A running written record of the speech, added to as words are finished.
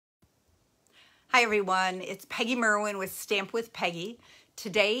Hi everyone, it's Peggy Merwin with Stamp with Peggy.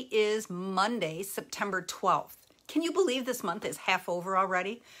 Today is Monday, September 12th. Can you believe this month is half over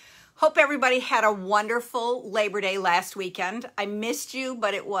already? Hope everybody had a wonderful Labor Day last weekend. I missed you,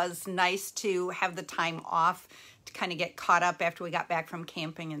 but it was nice to have the time off to kind of get caught up after we got back from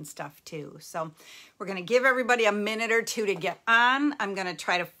camping and stuff too. So we're gonna give everybody a minute or two to get on. I'm gonna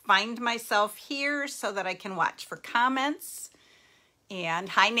try to find myself here so that I can watch for comments. And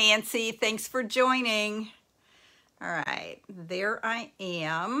hi, Nancy. Thanks for joining. All right, there I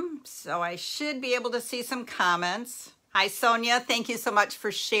am. So I should be able to see some comments. Hi, Sonia. Thank you so much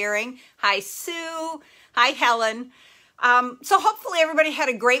for sharing. Hi, Sue. Hi, Helen. So hopefully everybody had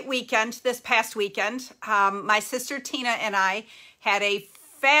a great weekend this past weekend. My sister Tina and I had a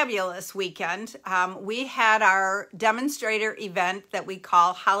fabulous weekend. We had our demonstrator event that we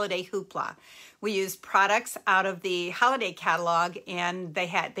call Holiday Hoopla. We used products out of the holiday catalog, and they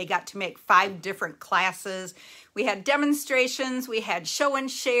got to make 5 different classes. We had demonstrations, we had show and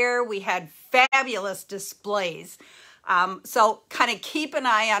share, we had fabulous displays. So kind of keep an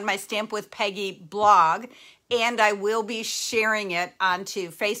eye on my Stamp with Peggy blog, and I will be sharing it onto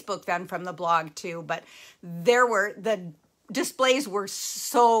Facebook then from the blog too. But the displays were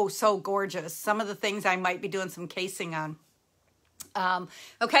so gorgeous. Some of the things I might be doing some casing on.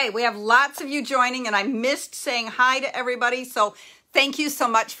 Okay, we have lots of you joining, and I missed saying hi to everybody, so thank you so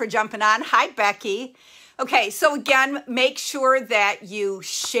much for jumping on. Hi, Becky. Okay, so again, make sure that you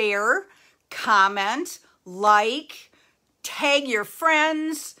share, comment, like, tag your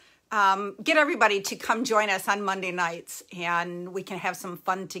friends, get everybody to come join us on Monday nights, and we can have some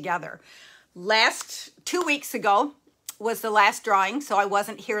fun together. 2 weeks ago was the last drawing, so I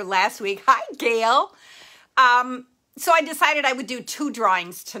wasn't here last week. Hi, Gail. So I decided I would do 2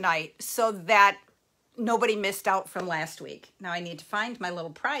 drawings tonight so that nobody missed out from last week. Now I need to find my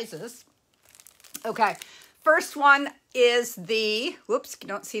little prizes. Okay, first one is the, whoops, you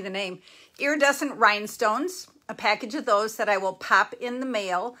don't see the name, iridescent rhinestones, a package of those that I will pop in the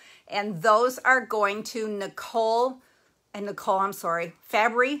mail, and those are going to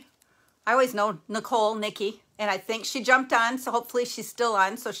Fabry. I always know Nikki, and I think she jumped on, so hopefully she's still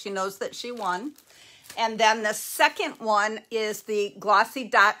on so she knows that she won. And then the second one is the Glossy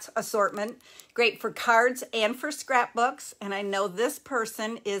Dots assortment, great for cards and for scrapbooks. And I know this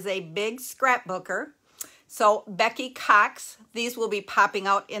person is a big scrapbooker. So Becky Cox, these will be popping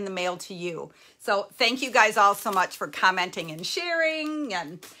out in the mail to you. So thank you guys all so much for commenting and sharing.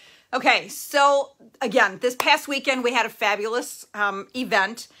 And okay, so again, this past weekend we had a fabulous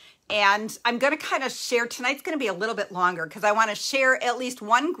event. And I'm going to kind of share, tonight's going to be a little bit longer because I want to share at least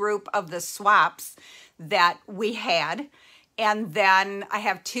one group of the swaps that we had. And then I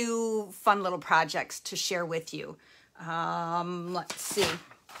have 2 fun little projects to share with you. Let's see.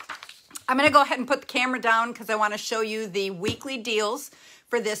 I'm going to go ahead and put the camera down because I want to show you the weekly deals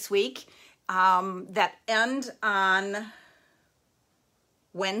for this week that end on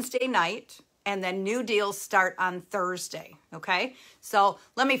Wednesday night. And then new deals start on Thursday, okay? So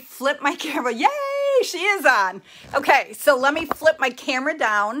let me flip my camera. Yay, she is on. Okay, so let me flip my camera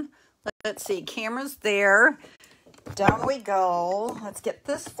down. Let's see, camera's there. Down we go. Let's get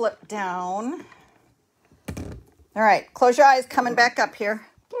this flipped down. All right, close your eyes, coming back up here.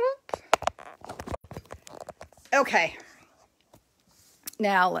 Okay.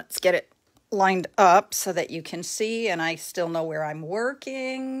 Now let's get it lined up so that you can see and I still know where I'm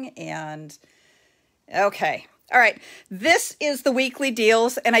working. And okay, all right, this is the weekly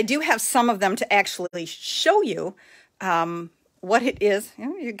deals, and I do have some of them to actually show you what it is.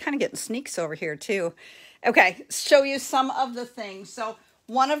 You're kind of getting sneaks over here too. Okay, show you some of the things. So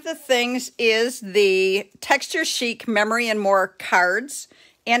one of the things is the Texture Chic Memory and More cards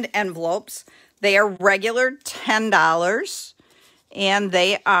and envelopes. They are regular $10, and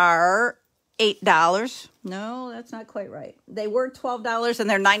they are $8. No, that's not quite right. They were $12 and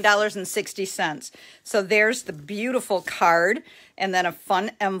they're $9.60. So there's the beautiful card and then a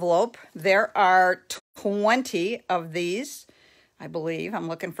fun envelope. There are 20 of these, I believe. I'm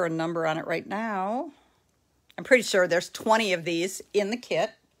looking for a number on it right now. I'm pretty sure there's 20 of these in the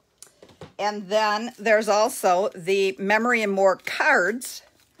kit. And then there's also the Memory and More cards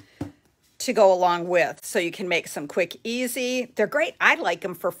to go along with, so you can make some quick, easy. They're great. I like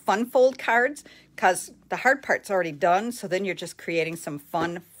them for fun fold cards because the hard part's already done, so then you're just creating some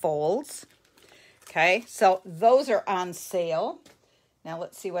fun folds. Okay, so those are on sale. Now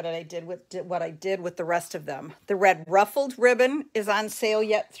let's see what I did with the rest of them. The red ruffled ribbon is on sale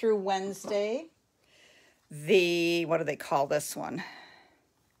yet through Wednesday. The, what do they call this one?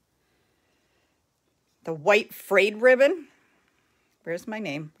 The white frayed ribbon. Where's my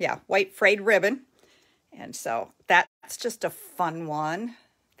name? Yeah, white frayed ribbon. And so that's just a fun one.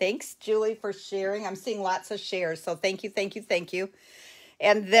 Thanks, Julie, for sharing. I'm seeing lots of shares, so thank you, thank you, thank you.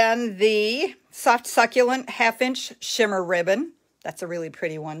 And then the soft succulent 1/2-inch shimmer ribbon. That's a really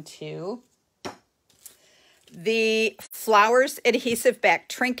pretty one too. The flowers adhesive back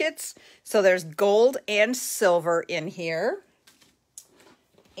trinkets. So there's gold and silver in here.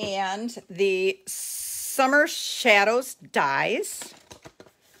 And the summer shadows dies.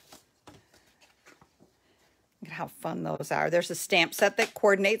 Look at how fun those are. There's a stamp set that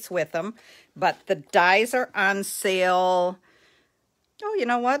coordinates with them, but the dies are on sale. Oh, you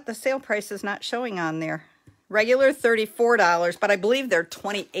know what? The sale price is not showing on there. Regular $34, but I believe they're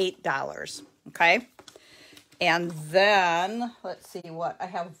 $28, okay? And then, let's see what, I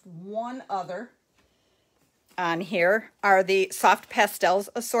have one other on here, are the soft pastels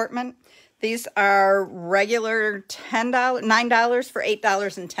assortment. These are regular $9 for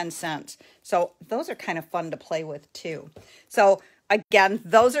 $8.10. So those are kind of fun to play with too. So again,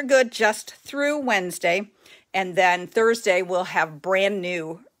 those are good just through Wednesday. And then Thursday, we'll have brand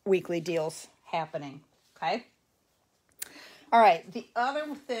new weekly deals happening, okay? All right, the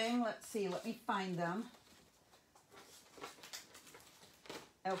other thing, let's see, let me find them.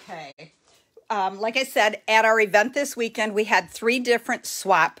 Okay, like I said, at our event this weekend, we had 3 different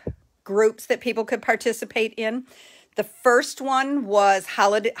swap groups that people could participate in. The first one was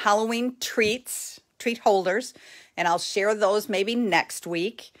Halloween treat holders, and I'll share those maybe next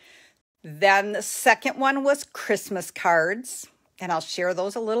week. Then the second one was Christmas cards, and I'll share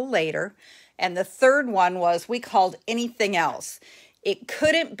those a little later. And the third one was, we called anything else. It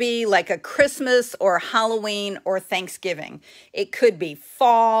couldn't be like a Christmas or Halloween or Thanksgiving. It could be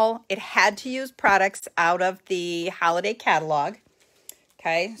fall. It had to use products out of the holiday catalog.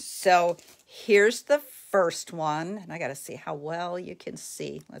 Okay, so here's the first one. And I got to see how well you can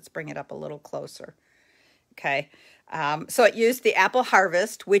see. Let's bring it up a little closer. Okay. So it used the Apple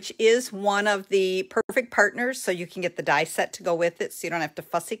Harvest, which is one of the perfect partners, so you can get the die set to go with it, so you don't have to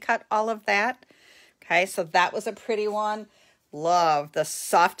fussy cut all of that. Okay, so that was a pretty one. Love the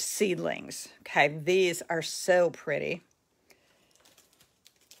soft seedlings. Okay, these are so pretty.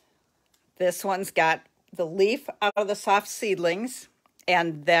 This one's got the leaf out of the soft seedlings,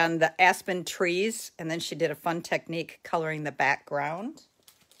 and then the aspen trees, and then she did a fun technique coloring the background.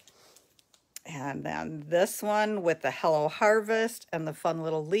 And then this one with the Hello Harvest and the fun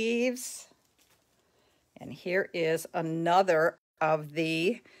little leaves. And here is another of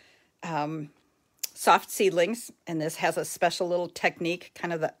the soft seedlings. And this has a special little technique,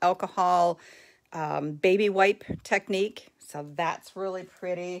 kind of the alcohol baby wipe technique. So that's really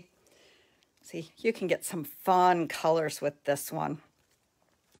pretty. See, you can get some fun colors with this one.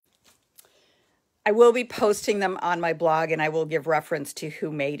 I will be posting them on my blog, and I will give reference to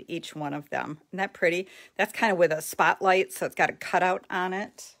who made each one of them. Isn't that pretty? That's kind of with a spotlight, so it's got a cutout on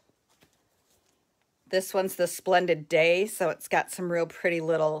it. This one's the Splendid Day, so it's got some real pretty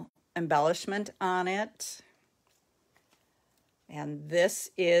little embellishment on it. And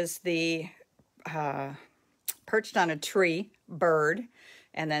this is the perched on a tree bird,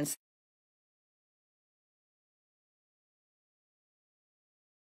 and then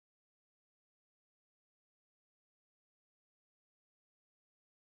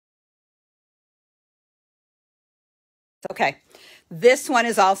okay, this one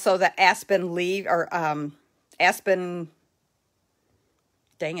is also the aspen leaf, or aspen,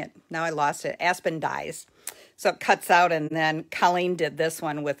 dang it, now I lost it, aspen dies. So it cuts out, and then Colleen did this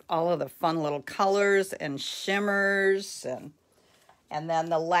one with all of the fun little colors and shimmers. And then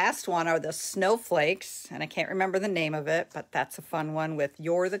the last one are the snowflakes, and I can't remember the name of it, but that's a fun one with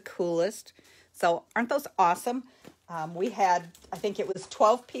You're the Coolest. So aren't those awesome? We had, I think it was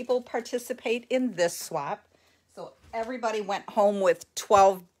 12 people participate in this swap. So everybody went home with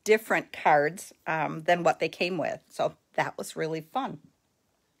 12 different cards than what they came with. So that was really fun.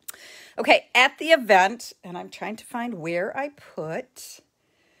 Okay, at the event, and I'm trying to find where I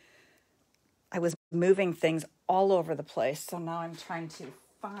was moving things all over the place. So now I'm trying to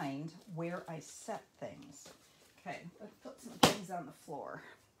find where I set things. Okay, let's put some things on the floor.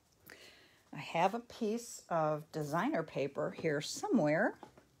 I have a piece of designer paper here somewhere.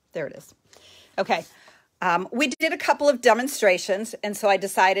 There it is. Okay. We did a couple of demonstrations, and so I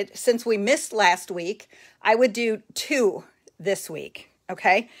decided, since we missed last week, I would do 2 this week,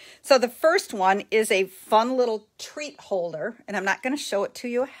 okay? So the first one is a fun little treat holder, and I'm not going to show it to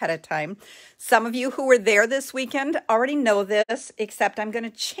you ahead of time. Some of you who were there this weekend already know this, except I'm going to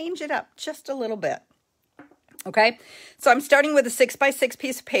change it up just a little bit, okay? So I'm starting with a 6x6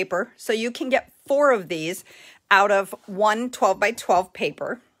 piece of paper, so you can get 4 of these. out of one 12 by 12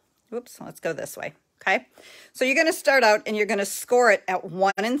 paper. Oops, let's go this way, okay? So you're gonna start out and you're gonna score it at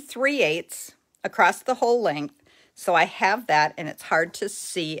 1 3/8 across the whole length. So I have that, and it's hard to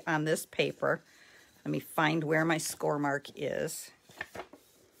see on this paper. Let me find where my score mark is.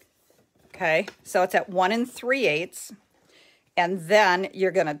 Okay, so it's at 1 3/8, and then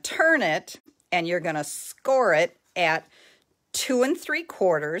you're gonna turn it and you're gonna score it at 2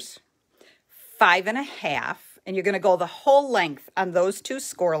 3/4, 5 1/2, and you're gonna go the whole length on those two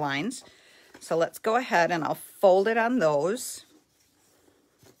score lines. So let's go ahead and I'll fold it on those.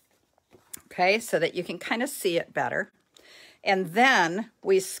 Okay, so that you can kind of see it better. And then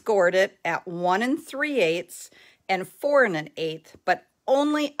we scored it at 1 3/8 and 4 1/8, but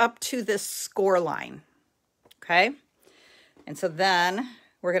only up to this score line. Okay, and so then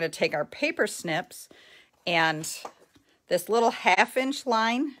we're going to take our paper snips, and this little 1/2 inch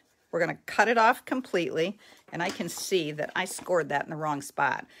line, we're going to cut it off completely. And I can see that I scored that in the wrong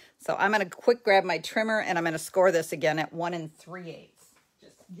spot. So I'm going to quick grab my trimmer, and I'm going to score this again at 1 3/8.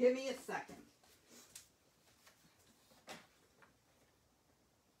 Just give me a second.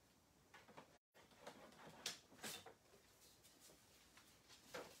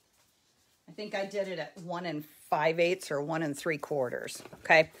 I think I did it at 1 5/8 or 1 3/4.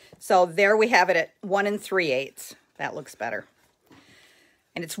 Okay, so there we have it at 1 3/8. That looks better.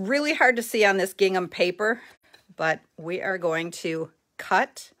 And it's really hard to see on this gingham paper, but we are going to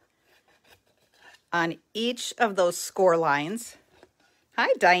cut on each of those score lines. Hi,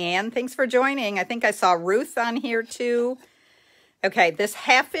 Diane. Thanks for joining. I think I saw Ruth on here too. Okay, this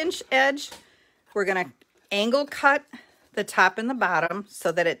 1/2 inch edge, we're going to angle cut the top and the bottom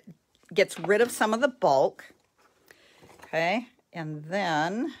so that it gets rid of some of the bulk. Okay, and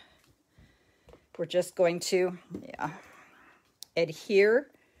then we're just going to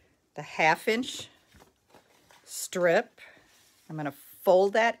adhere the 1/2 inch strip. I'm going to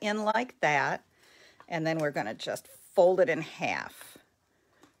fold that in like that, and then we're going to just fold it in half.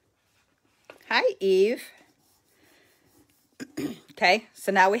 Hi, Eve. Okay,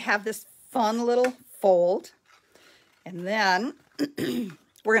 so now we have this fun little fold, and then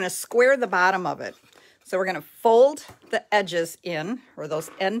we're going to square the bottom of it. So we're going to fold the edges in, or those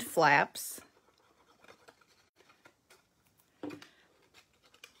end flaps.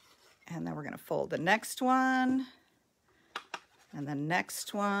 And then we're going to fold the next one, and the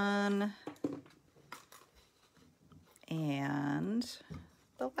next one, and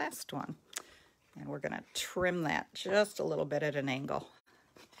the last one. And we're going to trim that just a little bit at an angle,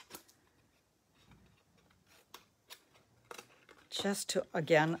 just to,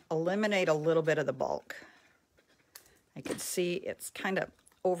 again, eliminate a little bit of the bulk. I can see it's kind of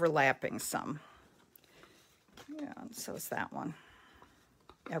overlapping some. Yeah, and so is that one.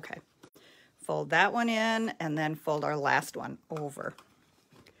 Okay, fold that one in, and then fold our last one over.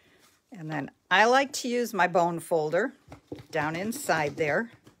 And then I like to use my bone folder down inside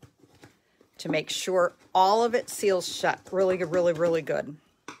there to make sure all of it seals shut really, really, really good.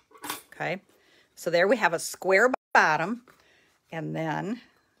 Okay, so there we have a square bottom, and then,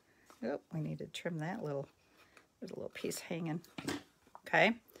 oh, we need to trim that little, there's a little piece hanging.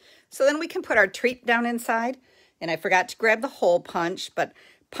 Okay, so then we can put our treat down inside, and I forgot to grab the hole punch, but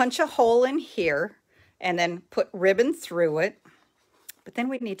punch a hole in here, and then put ribbon through it, but then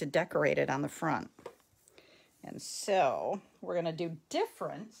we need to decorate it on the front. And so we're gonna do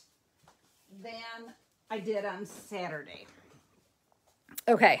different than I did on Saturday.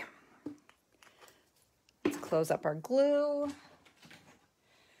 Okay, let's close up our glue.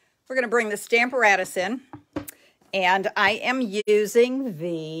 We're going to bring the Stamparatus in, and I am using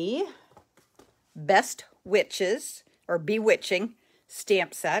the Best Witches, or Bewitching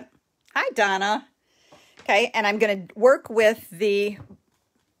stamp set. Hi, Donna. Okay, and I'm going to work with the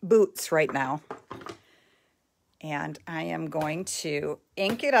boots right now. And I am going to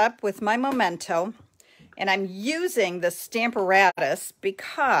ink it up with my Memento. And I'm using the Stamparatus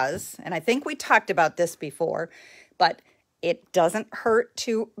because, and I think we talked about this before, but it doesn't hurt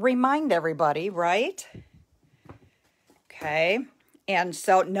to remind everybody, right? Okay, and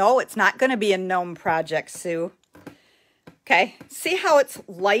so no, it's not going to be a gnome project, Sue. Okay, see how it's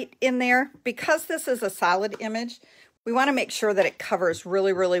light in there? Because this is a solid image, we want to make sure that it covers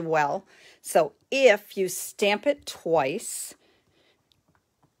really, really well. So if you stamp it twice,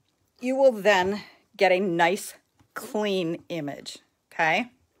 you will then get a nice, clean image,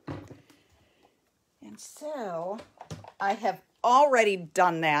 okay? And so I have already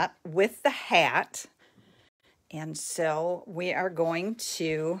done that with the hat. And so we are going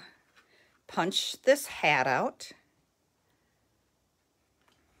to punch this hat out.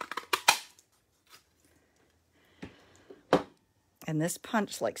 And this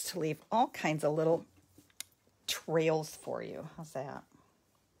punch likes to leave all kinds of little trails for you. How's that?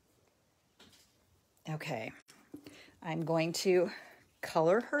 Okay, I'm going to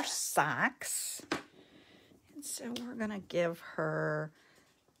color her socks. And so we're going to give her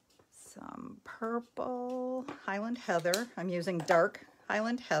some purple Highland Heather. I'm using dark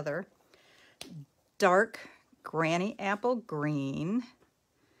Highland Heather, dark Granny Apple Green.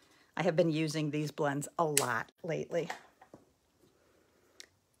 I have been using these blends a lot lately.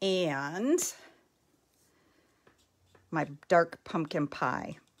 And my dark Pumpkin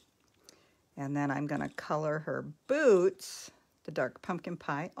Pie. And then I'm going to color her boots, the dark Pumpkin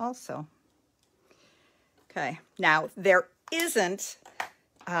Pie also. Okay, now there isn't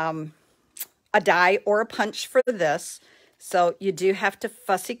a die or a punch for this, so you do have to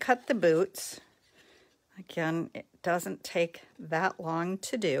fussy cut the boots. Again, it doesn't take that long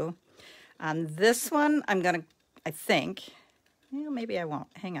to do. On this one, I'm going to, I think, maybe I won't.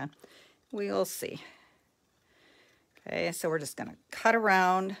 Hang on. We'll see. Okay, so we're just going to cut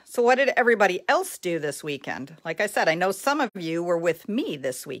around. So what did everybody else do this weekend? Like I said, I know some of you were with me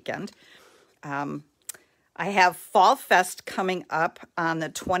this weekend. I have Fall Fest coming up on the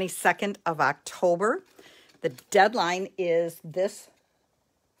 22nd of October. The deadline is this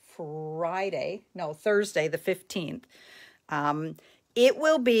Thursday, the 15th. It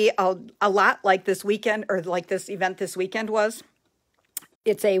will be a lot like this weekend, or like this event this weekend was.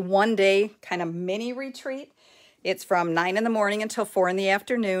 It's a one-day kind of mini retreat. It's from 9 in the morning until 4 in the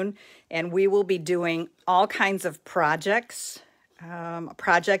afternoon, and we will be doing all kinds of projects. A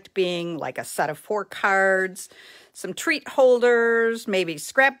project being like a set of 4 cards, some treat holders, maybe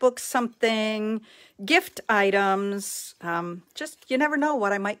scrapbook something, gift items. Just, you never know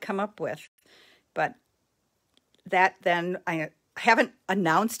what I might come up with. But that then, I haven't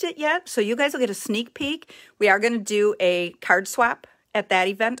announced it yet, so you guys will get a sneak peek. We are going to do a card swap at that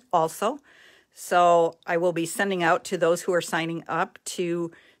event also. So I will be sending out to those who are signing up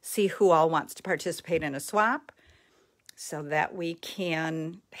to see who all wants to participate in a swap, so that we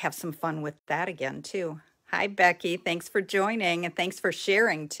can have some fun with that again too. Hi, Becky. Thanks for joining, and thanks for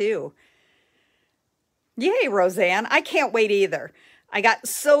sharing too. Yay, Roseanne. I can't wait either. I got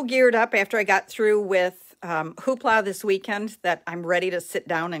so geared up after I got through with Hoopla this weekend that I'm ready to sit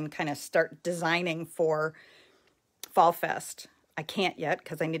down and kind of start designing for Fall Fest. I can't yet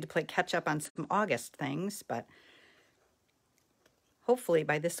because I need to play catch up on some August things, but hopefully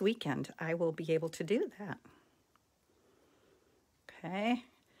by this weekend I will be able to do that. Okay.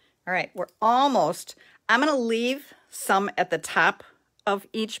 All right, we're almost. I'm going to leave some at the top of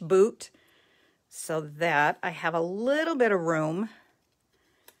each boot so that I have a little bit of room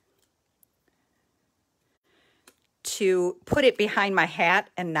to put it behind my hat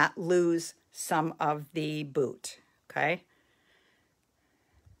and not lose some of the boot. Okay.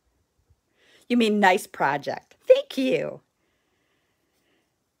 You mean nice project. Thank you.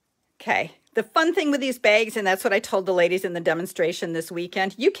 Okay. The fun thing with these bags, and that's what I told the ladies in the demonstration this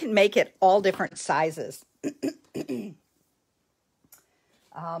weekend, you can make it all different sizes.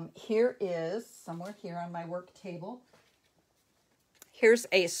 Here is, somewhere here on my work table, here's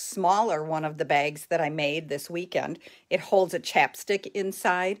a smaller one of the bags that I made this weekend. It holds a chapstick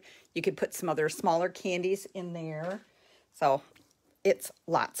inside. You could put some other smaller candies in there. So it's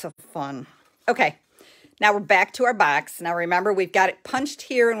lots of fun. Okay. Now we're back to our box. Now remember, we've got it punched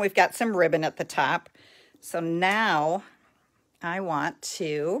here and we've got some ribbon at the top. So now I want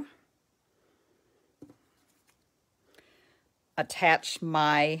to attach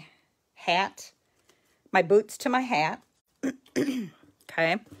my hat, my boots to my hat.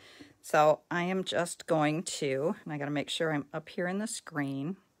 Okay. So I am just going to, and I got to make sure I'm up here in the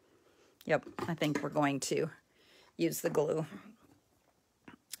screen. Yep. I think we're going to use the glue.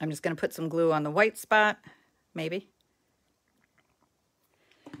 I'm just going to put some glue on the white spot, maybe.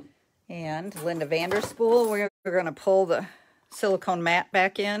 And Linda Vanderspool, we're going to pull the silicone mat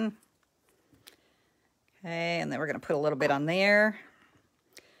back in. Okay, and then we're going to put a little bit on there.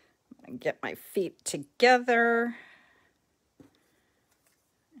 I'm going to get my feet together.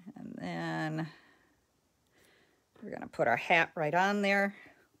 And then we're going to put our hat right on there.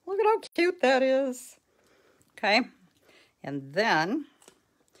 Look at how cute that is. Okay, and then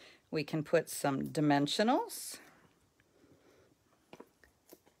we can put some dimensionals.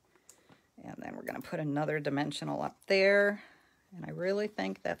 And then we're going to put another dimensional up there. And I really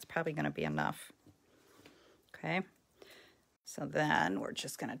think that's probably going to be enough. Okay. So then we're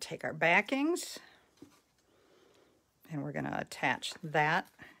just going to take our backings and we're going to attach that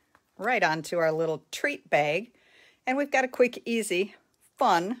right onto our little treat bag. And we've got a quick, easy,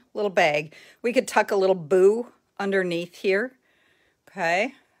 fun little bag. We could tuck a little boo underneath here.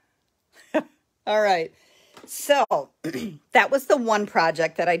 Okay. All right. So that was the one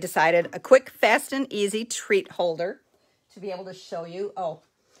project that I decided, a quick, fast, and easy treat holder to be able to show you. Oh,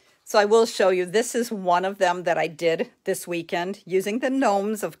 so I will show you. This is one of them that I did this weekend using the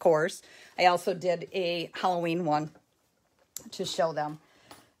gnomes, of course. I also did a Halloween one to show them.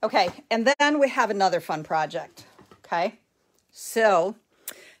 Okay, and then we have another fun project. Okay, so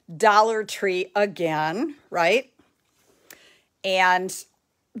Dollar Tree again, right? And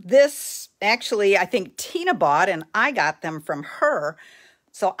this actually, I think Tina bought, and I got them from her.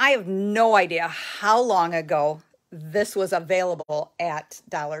 So I have no idea how long ago this was available at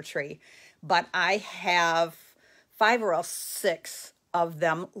Dollar Tree, but I have 5 or 6 of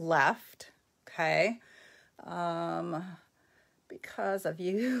them left. Okay. Because of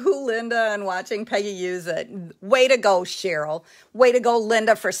you, Linda, and watching Peggy use it. Way to go, Cheryl. Way to go,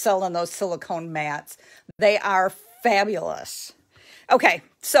 Linda, for selling those silicone mats. They are fabulous. Okay,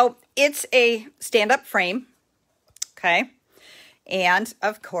 so it's a stand-up frame, okay? And,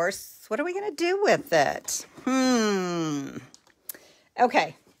 of course, what are we going to do with it?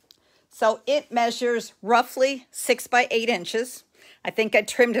 Okay, so it measures roughly 6 by 8 inches. I think I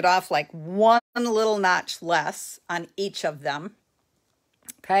trimmed it off like one little notch less on each of them.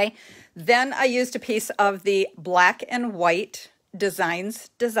 Okay, then I used a piece of the black and white designs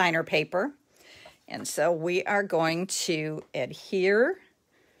designer paper. And so we are going to adhere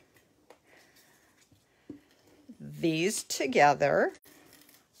these together.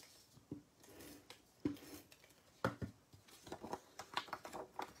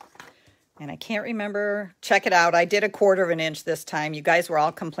 And I can't remember, check it out. I did 1/4 inch this time. You guys were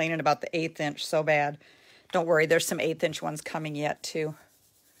all complaining about the 1/8 inch so bad. Don't worry, there's some 1/8 inch ones coming yet too.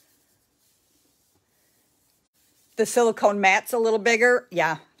 The silicone mat's a little bigger.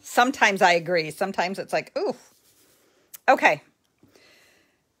 Yeah, sometimes I agree. Sometimes it's like, ooh. Okay.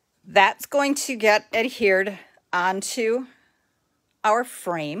 That's going to get adhered onto our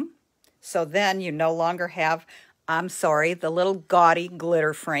frame. So then you no longer have, I'm sorry, the little gaudy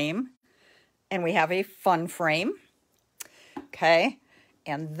glitter frame. And we have a fun frame. Okay.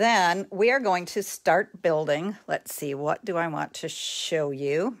 And then we are going to start building. Let's see, what do I want to show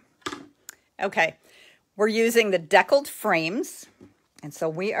you? Okay. We're using the Deckled frames, and so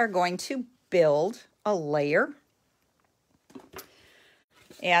we are going to build a layer.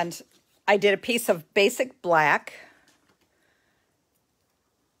 And I did a piece of basic black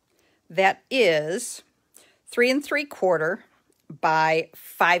that is 3 3/4 by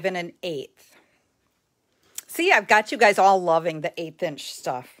 5 1/8. See, I've got you guys all loving the 1/8 inch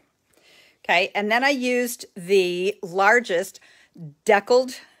stuff. Okay, and then I used the largest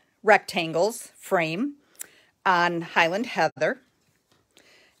Deckled rectangles frame on Highland heather,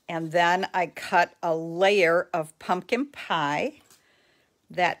 and then I cut a layer of pumpkin pie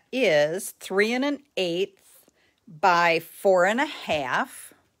that is 3 1/8 by 4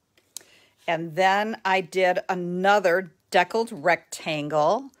 1/2, and then I did another Deckled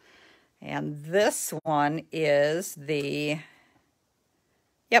rectangle, and this one is the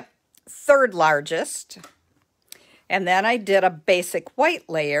 3rd largest, and then I did a basic white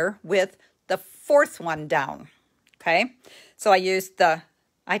layer with the 4th one down. Okay, so I used the,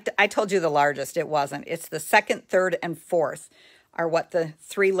 I told you the largest, it wasn't. It's the 2nd, 3rd, and 4th are what the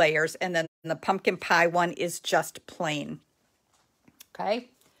 3 layers, and then the pumpkin pie one is just plain. Okay,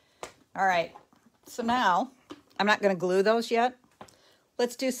 all right, so now I'm not going to glue those yet.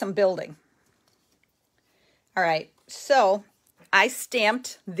 Let's do some building. All right, so I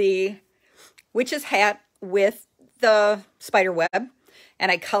stamped the witch's hat with the spider web,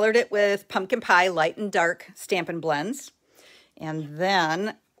 and I colored it with pumpkin pie light and dark Stampin' Blends. And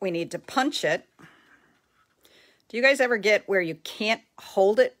then we need to punch it. Do you guys ever get where you can't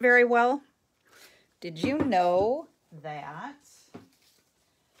hold it very well? Did you know that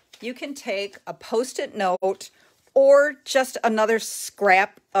you can take a Post-it note or just another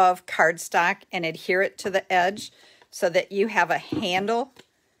scrap of cardstock and adhere it to the edge so that you have a handle?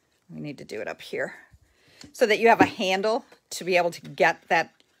 We need to do it up here. So that you have a handle to be able to get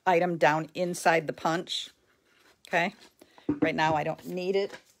that item down inside the punch. Okay. Right now I don't need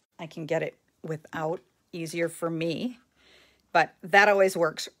it. I can get it without, easier for me. But that always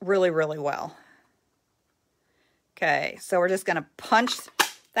works really, really well. Okay, so we're just going to punch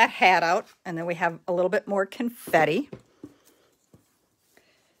that hat out, and then we have a little bit more confetti.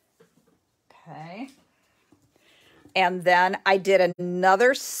 Okay. And then I did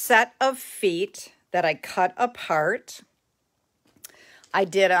another set of feet that I cut apart. I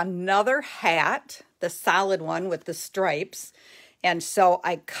did another hat, the solid one with the stripes. And so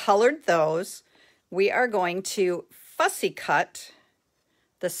I colored those. We are going to fussy cut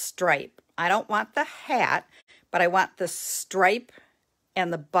the stripe. I don't want the hat, but I want the stripe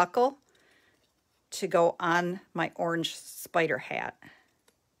and the buckle to go on my orange spider hat.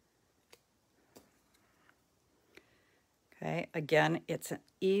 Okay, again, it's an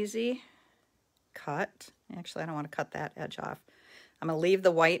easy cut. Actually, I don't want to cut that edge off. I'm going to leave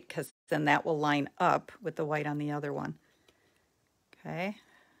the white because then that will line up with the white on the other one. Okay.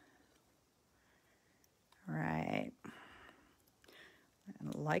 All right.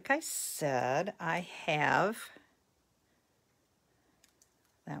 And like I said, I have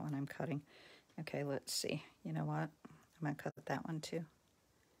that one I'm cutting. Okay, let's see. You know what? I'm going to cut that one too.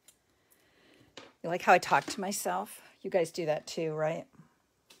 You like how I talk to myself? You guys do that too, right?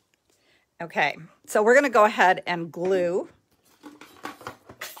 Okay, so we're going to go ahead and glue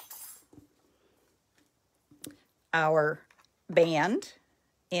our band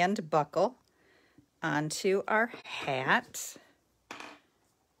and buckle onto our hat.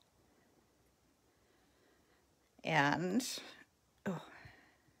 And, oh,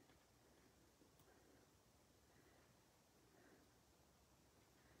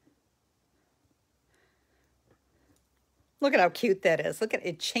 look at how cute that is. Look at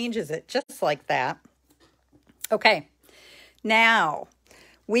it, changes it just like that. Okay, now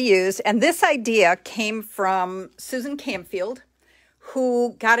we use, and this idea came from Susan Campfield,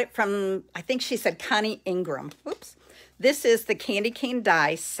 who got it from, I think she said Connie Ingram. Oops. This is the candy cane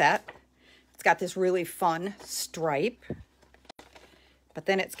die set. It's got this really fun stripe, but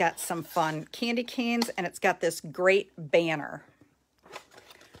then it's got some fun candy canes, and it's got this great banner.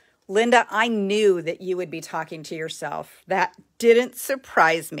 Linda, I knew that you would be talking to yourself. That didn't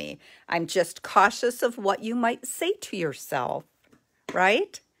surprise me. I'm just cautious of what you might say to yourself,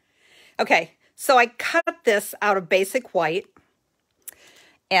 right? Okay, so I cut this out of basic white,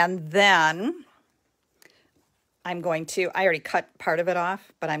 and then I'm going to, I already cut part of it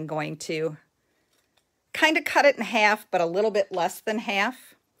off, but I'm going to kind of cut it in half, but a little bit less than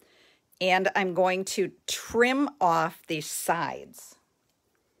half. And I'm going to trim off the sides.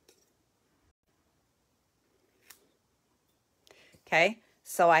 Okay,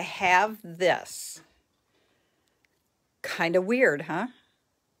 so I have this. Kind of weird, huh?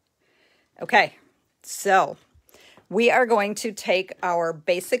 Okay, so we are going to take our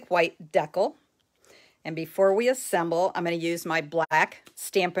basic white decal, and before we assemble, I'm going to use my black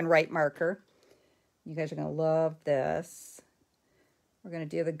Stampin' Right marker. You guys are going to love this. We're going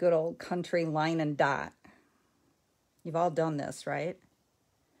to do the good old country line and dot. You've all done this, right?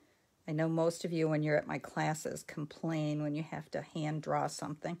 I know most of you, when you're at my classes, complain when you have to hand draw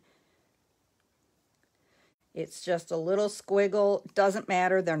something. It's just a little squiggle. Doesn't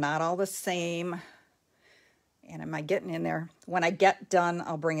matter. They're not all the same. And am I getting in there? When I get done,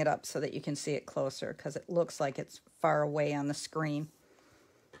 I'll bring it up so that you can see it closer, because it looks like it's far away on the screen.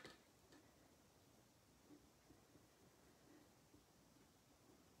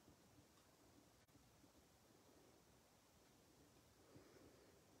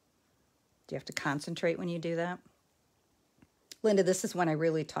 Do you have to concentrate when you do that? Linda, this is when I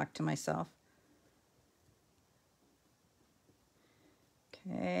really talk to myself.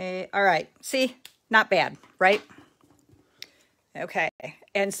 Okay, all right. See, not bad, right? Okay,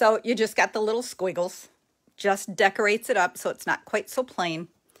 and so you just got the little squiggles. Just decorates it up so it's not quite so plain.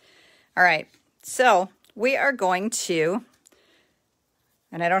 All right, so we are going to,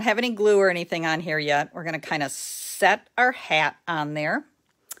 and I don't have any glue or anything on here yet. We're going to kind of set our hat on there.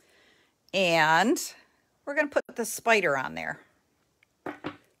 And we're going to put the spider on there.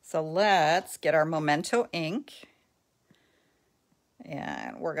 So let's get our Memento ink.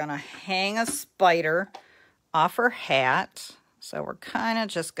 And we're going to hang a spider off her hat. So we're kind of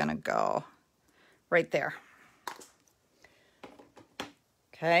just going to go right there.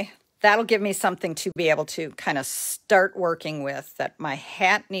 Okay, that'll give me something to be able to kind of start working with. That my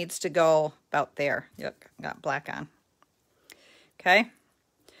hat needs to go about there. Yep, got black on. Okay.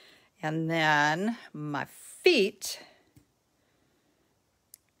 And then my feet.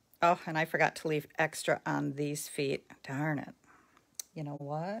 Oh, and I forgot to leave extra on these feet. Darn it. You know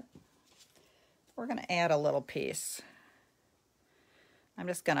what? We're going to add a little piece. I'm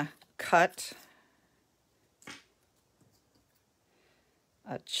just going to cut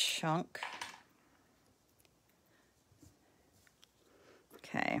a chunk.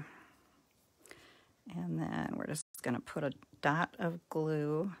 Okay. And then we're just going to put a dot of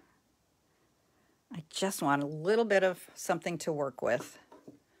glue. I just want a little bit of something to work with.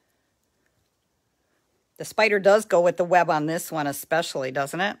 The spider does go with the web on this one especially,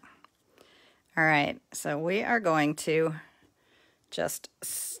 doesn't it? All right, so we are going to just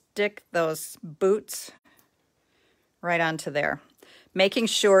stick those boots right onto there. making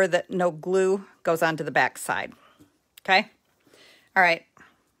sure that no glue goes onto the back side. Okay? All right.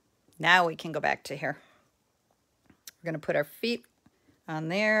 Now we can go back to here. We're going to put our feet on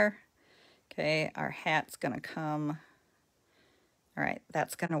there. Okay, our hat's going to come. All right,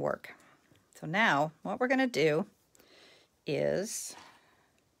 that's going to work. So now what we're going to do is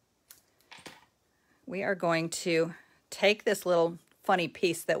we are going to take this little funny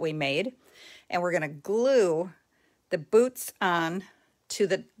piece that we made, and we're going to glue the boots on to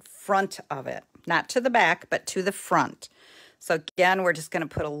the front of it. Not to the back, but to the front. So again, we're just going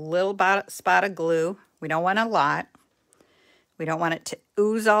to put a little spot of glue. We don't want a lot. We don't want it to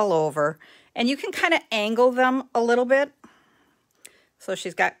ooze all over. And you can kind of angle them a little bit. So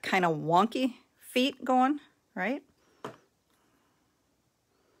she's got kind of wonky feet going, right?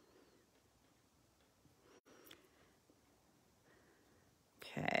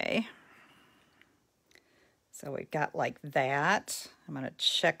 Okay. So we've got like that. I'm going to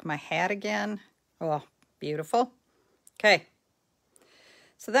check my hat again. Oh, beautiful. Okay.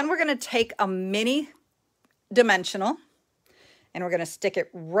 So then we're going to take a mini dimensional and we're going to stick it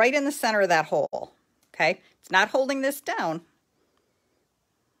right in the center of that hole. Okay. It's not holding this down.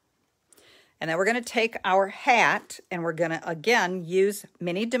 And then we're going to take our hat and we're going to, again, use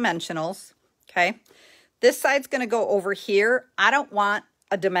mini dimensionals. Okay. This side's going to go over here. I don't want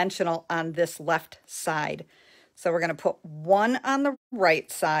a dimensional on this left side. So we're going to put one on the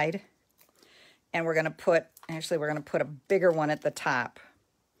right side and we're going to put, actually we're going to put a bigger one at the top.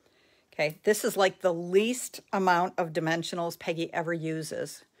 Okay, this is like the least amount of dimensionals Peggy ever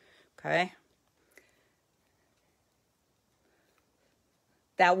uses. Okay.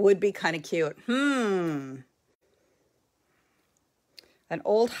 That would be kind of cute. An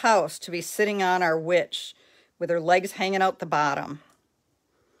old house to be sitting on our witch with her legs hanging out the bottom.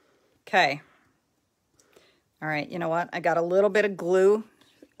 Okay. All right, you know what? I got a little bit of glue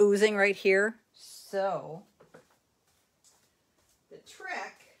oozing right here. So the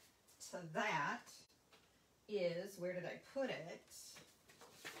trick to that is, where did I put it?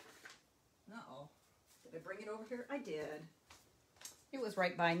 Uh-oh. Did I bring it over here? I did. It was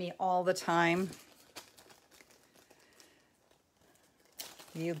right by me all the time.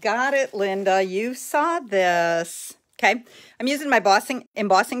 You got it, Linda. You saw this. Okay. I'm using my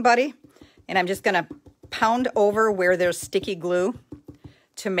embossing buddy, and I'm just going to pound over where there's sticky glue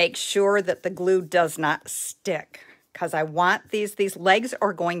to make sure that the glue does not stick, because I want these legs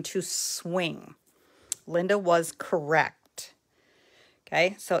are going to swing. Linda was correct.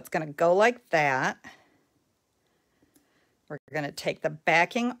 Okay, so it's going to go like that. We're going to take the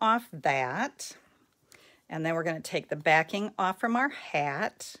backing off that, and then we're going to take the backing off from our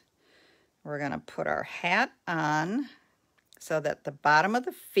hat. We're going to put our hat on so that the bottom of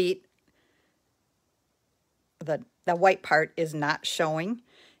the feet, the white part is not showing,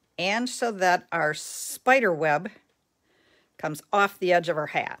 and so that our spider web comes off the edge of our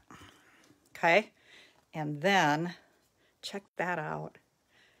hat. Okay, and then check that out.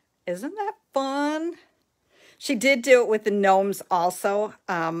 Isn't that fun? She did do it with the gnomes also.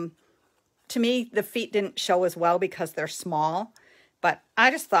 To me, the feet didn't show as well because they're small, but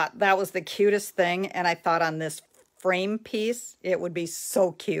I just thought that was the cutest thing, and I thought on this frame piece, it would be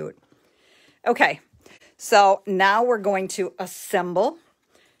so cute. Okay, so now we're going to assemble,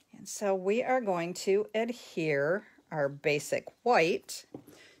 and so we are going to adhere our basic white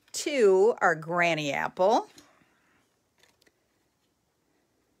to our granny apple.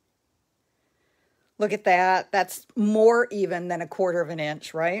 Look at that. That's more even than 1/4 of an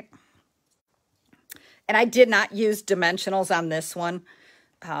inch, right? And I did not use dimensionals on this one.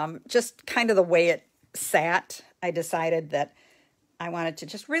 Just kind of the way it sat, I decided that I wanted to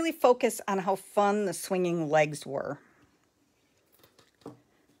just really focus on how fun the swinging legs were.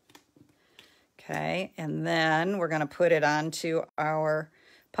 Okay, and then we're going to put it onto our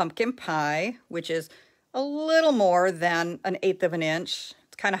pumpkin pie, which is a little more than 1/8 of an inch.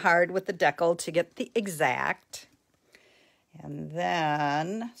 It's kind of hard with the Deckled to get the exact. And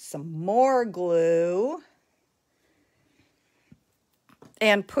then some more glue.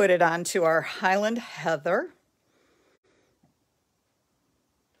 And put it onto our Highland heather.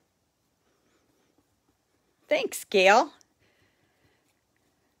 Thanks, Gail.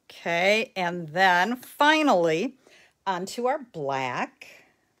 Okay, and then finally onto our black.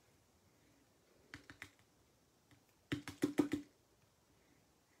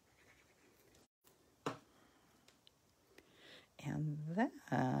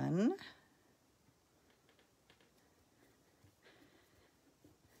 And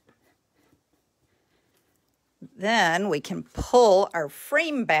then we can pull our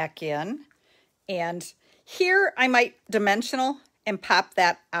frame back in, and here I might dimensional and pop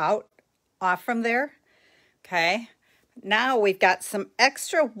that out off from there. Okay. Now we've got some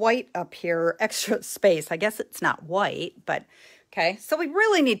extra white up here, extra space. I guess it's not white, but okay. So we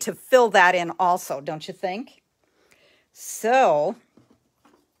really need to fill that in also, don't you think? So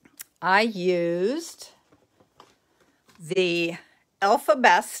I used the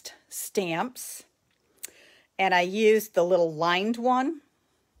Alphabest stamps, and I used the little lined one,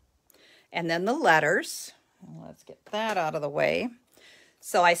 and then the letters. Let's get that out of the way.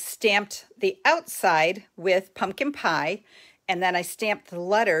 So I stamped the outside with pumpkin pie, and then I stamped the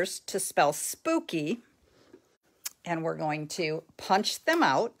letters to spell spooky, and we're going to punch them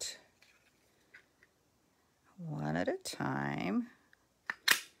out one at a time.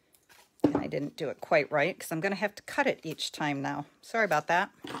 And I didn't do it quite right because I'm going to have to cut it each time now. Sorry about that.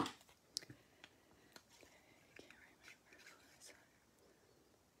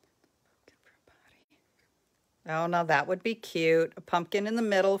 Oh, no, that would be cute. A pumpkin in the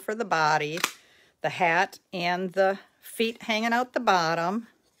middle for the body, the hat, and the feet hanging out the bottom.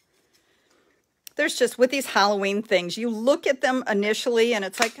 There's just, with these Halloween things, you look at them initially and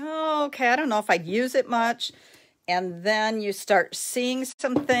it's like, oh, okay, I don't know if I'd use it much. And then you start seeing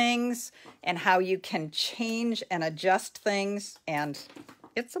some things and how you can change and adjust things, and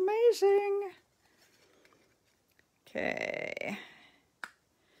it's amazing. Okay.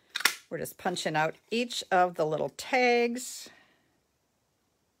 We're just punching out each of the little tags.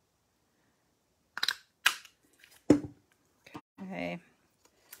 Okay,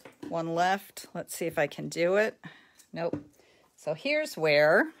 one left. Let's see if I can do it. Nope. So here's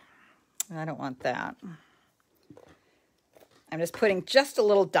where, I don't want that. I'm just putting just a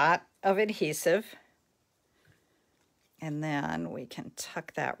little dot of adhesive, and then we can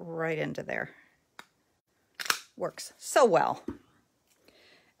tuck that right into there. Works so well.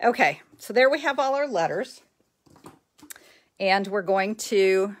 Okay, so there we have all our letters, and we're going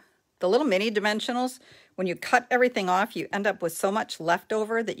to, the little mini dimensionals, when you cut everything off, you end up with so much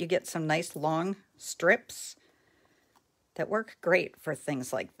leftover that you get some nice long strips that work great for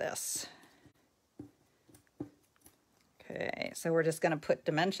things like this. Okay, so we're just going to put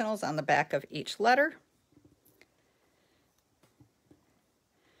dimensionals on the back of each letter.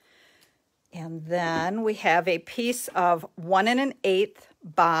 And then we have a piece of 1 1/8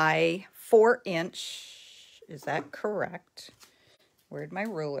 by 4 inch. Is that correct? Where'd my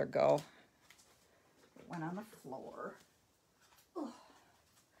ruler go? It went on the floor. Oh.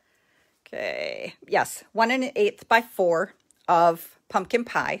 Okay, yes, 1 1/8 by 4 of pumpkin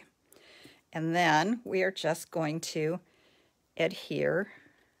pie. And then we are just going to adhere.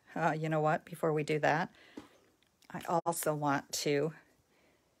 You know what, before we do that, I also want to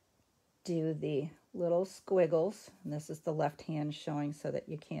do the little squiggles. And this is the left hand showing so that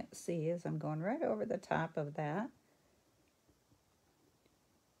you can't see as I'm going right over the top of that.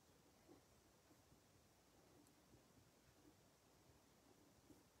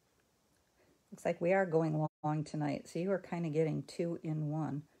 Looks like we are going long tonight, so you are kind of getting 2 in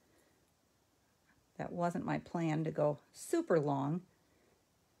 1. That wasn't my plan to go super long.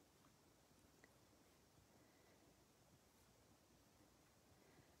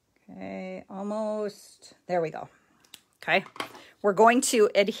 Okay, almost. There we go. Okay, we're going to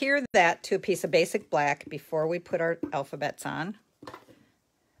adhere that to a piece of basic black before we put our alphabets on.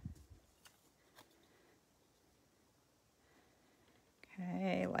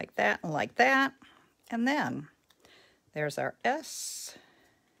 Okay, like that and like that. And then there's our S.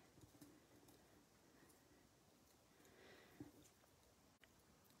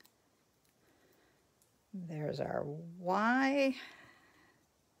 There's our Y.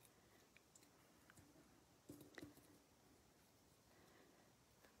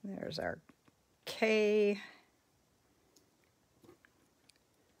 There's our K.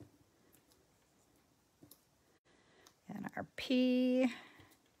 And our P.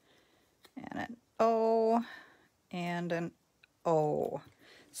 And an O. And an O.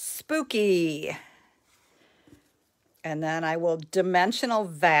 Spooky. And then I will dimensional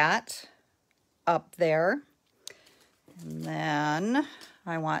that up there. And then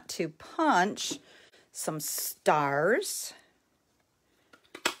I want to punch some stars.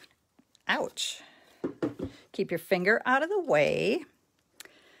 Ouch. Keep your finger out of the way.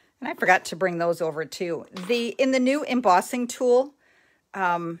 And I forgot to bring those over too. In the new embossing tool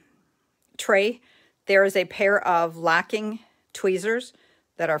tray, there is a pair of locking tweezers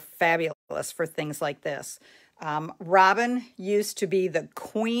that are fabulous for things like this. Robin used to be the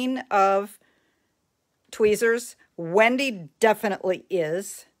queen of tweezers. Wendy definitely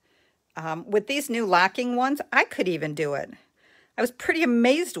is. With these new locking ones, I could even do it. I was pretty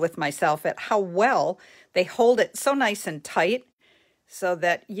amazed with myself at how well they hold it so nice and tight, so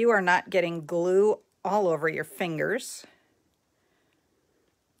that you are not getting glue all over your fingers.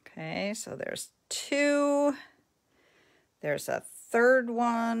 Okay, so there's 2. There's a 3rd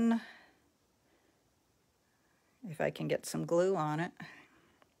one. If I can get some glue on it.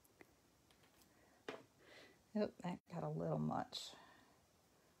 Oh, that got a little much.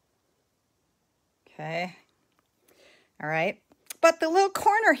 Okay. All right. But the little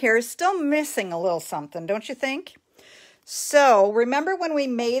corner here is still missing a little something, don't you think? So remember when we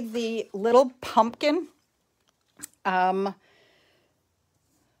made the little pumpkin on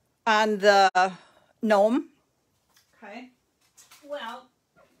the gnome? Okay. Well,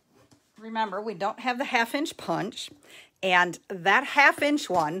 remember we don't have the 1/2 inch punch, and that 1/2 inch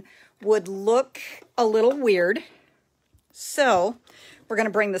one would look a little weird. So we're going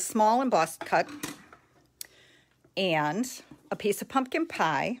to bring the small embossed cut and a piece of pumpkin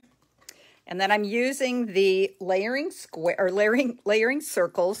pie. And then I'm using the layering square or layering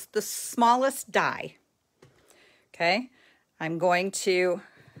circles, the smallest die. Okay, I'm going to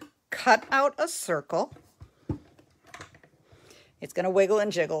cut out a circle. It's going to wiggle and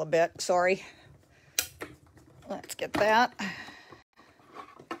jiggle a bit. Sorry. Let's get that.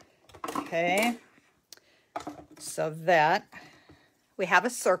 Okay, so that we have a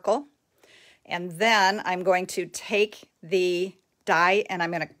circle, and then I'm going to take the die and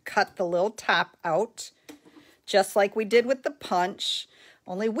I'm going to cut the little top out, just like we did with the punch,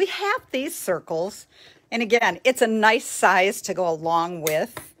 only we have these circles. And again, it's a nice size to go along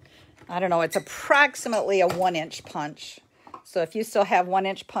with, I don't know, it's approximately a 1 inch punch. So if you still have 1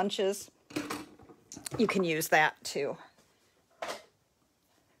 inch punches, you can use that too.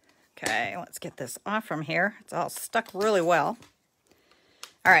 Okay, let's get this off from here. It's all stuck really well.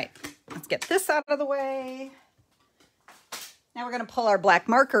 All right, let's get this out of the way. Now we're going to pull our black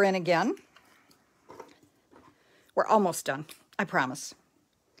marker in again. We're almost done, I promise.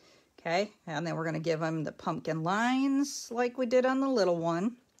 Okay, and then we're going to give him the pumpkin lines like we did on the little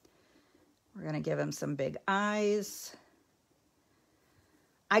one. We're going to give him some big eyes.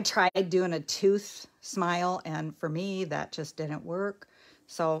 I tried doing a tooth smile, and for me, that just didn't work.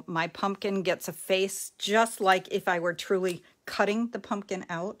 So my pumpkin gets a face just like if I were truly cutting the pumpkin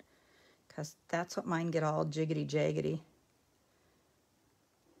out, because that's what mine get all jiggity-jaggedy.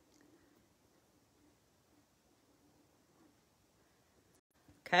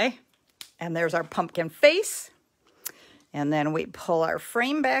 Okay, and there's our pumpkin face. And then we pull our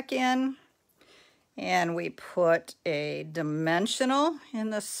frame back in, and we put a dimensional in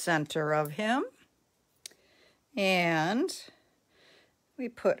the center of him. And we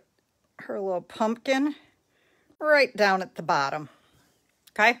put her little pumpkin right down at the bottom.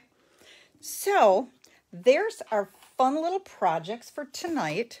 Okay, so there's our fun little projects for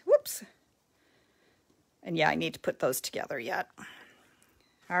tonight. Whoops. And yeah, I need to put those together yet.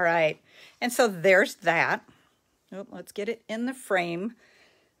 All right, and so there's that. Oh, let's get it in the frame.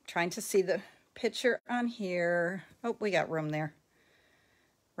 Trying to see the picture on here. Oh, we got room there.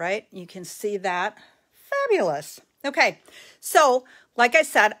 Right, you can see that. Fabulous. Okay, so like I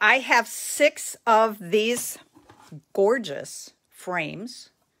said, I have 6 of these gorgeous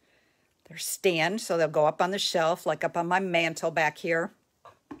frames. They're stand, so they'll go up on the shelf, like up on my mantle back here.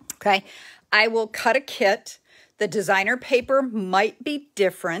 Okay, I will cut a kit. The designer paper might be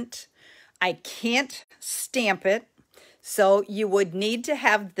different. I can't stamp it, so you would need to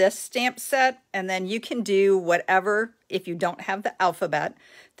have this stamp set, and then you can do whatever. If you don't have the alphabet,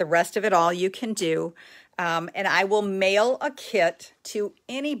 the rest of it all you can do. And I will mail a kit to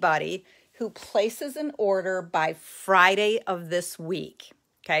anybody who places an order by Friday of this week.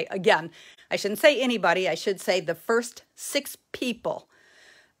 Okay, again, I shouldn't say anybody. I should say the first 6 people,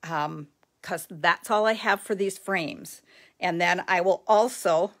 because that's all I have for these frames. And then I will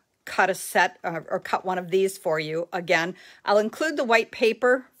also cut a set or cut one of these for you. Again, I'll include the white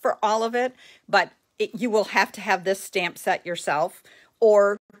paper for all of it, but you will have to have this stamp set yourself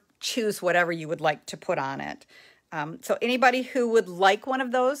or choose whatever you would like to put on it. So anybody who would like one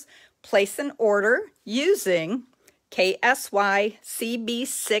of those, place an order using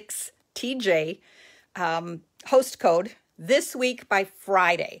KSYCB6TJ host code this week by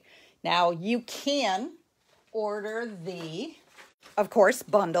Friday. Now you can order the, of course,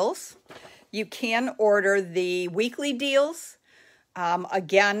 bundles. You can order the weekly deals.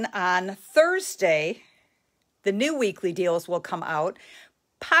 Again, on Thursday, the new weekly deals will come out.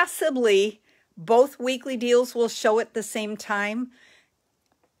 Possibly both weekly deals will show at the same time.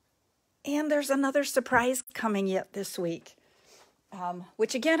 And there's another surprise coming yet this week,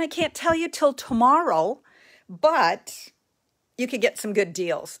 which again, I can't tell you till tomorrow, but you could get some good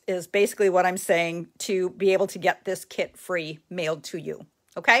deals, is basically what I'm saying, to be able to get this kit free mailed to you.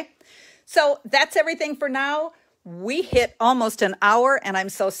 Okay? So that's everything for now. We hit almost an hour, and I'm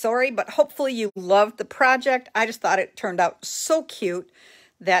so sorry, but hopefully you loved the project. I just thought it turned out so cute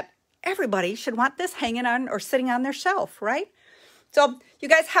that everybody should want this hanging on or sitting on their shelf, right? So you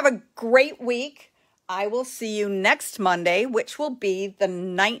guys have a great week. I will see you next Monday, which will be the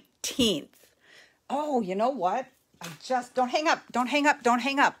 19th. Oh, you know what? Don't hang up. Don't hang up. Don't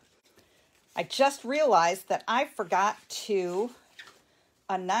hang up. I just realized that I forgot to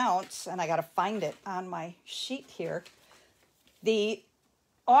announce, and I got to find it on my sheet here, the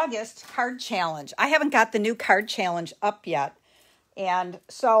August card challenge. I haven't got the new card challenge up yet. And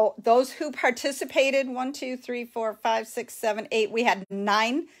so those who participated, 1, 2, 3, 4, 5, 6, 7, 8, we had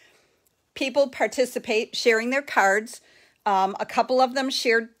 9 people participate, sharing their cards. A couple of them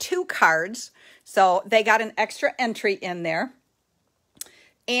shared 2 cards, so they got an extra entry in there.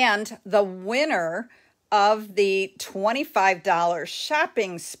 And the winner of the $25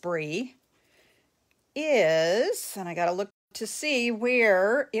 shopping spree is, and I got to look to see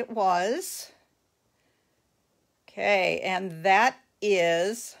where it was. Okay, and that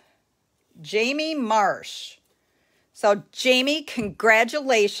is Jamie Marsh. So Jamie,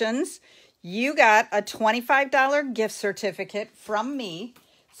 congratulations. You got a $25 gift certificate from me.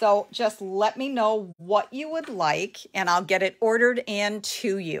 So just let me know what you would like, and I'll get it ordered and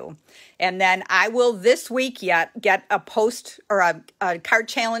to you. And then I will this week yet get a post or a card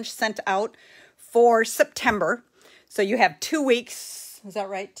challenge sent out for September. So you have 2 weeks. Is that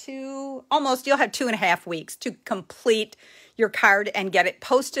right? You'll have 2.5 weeks to complete your card and get it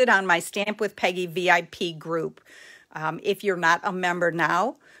posted on my Stamp with Peggy VIP group. If you're not a member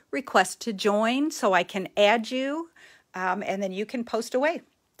now, request to join so I can add you, and then you can post away.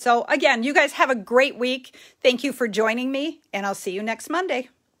 So again, you guys have a great week. Thank you for joining me, and I'll see you next Monday.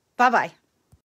 Bye-bye.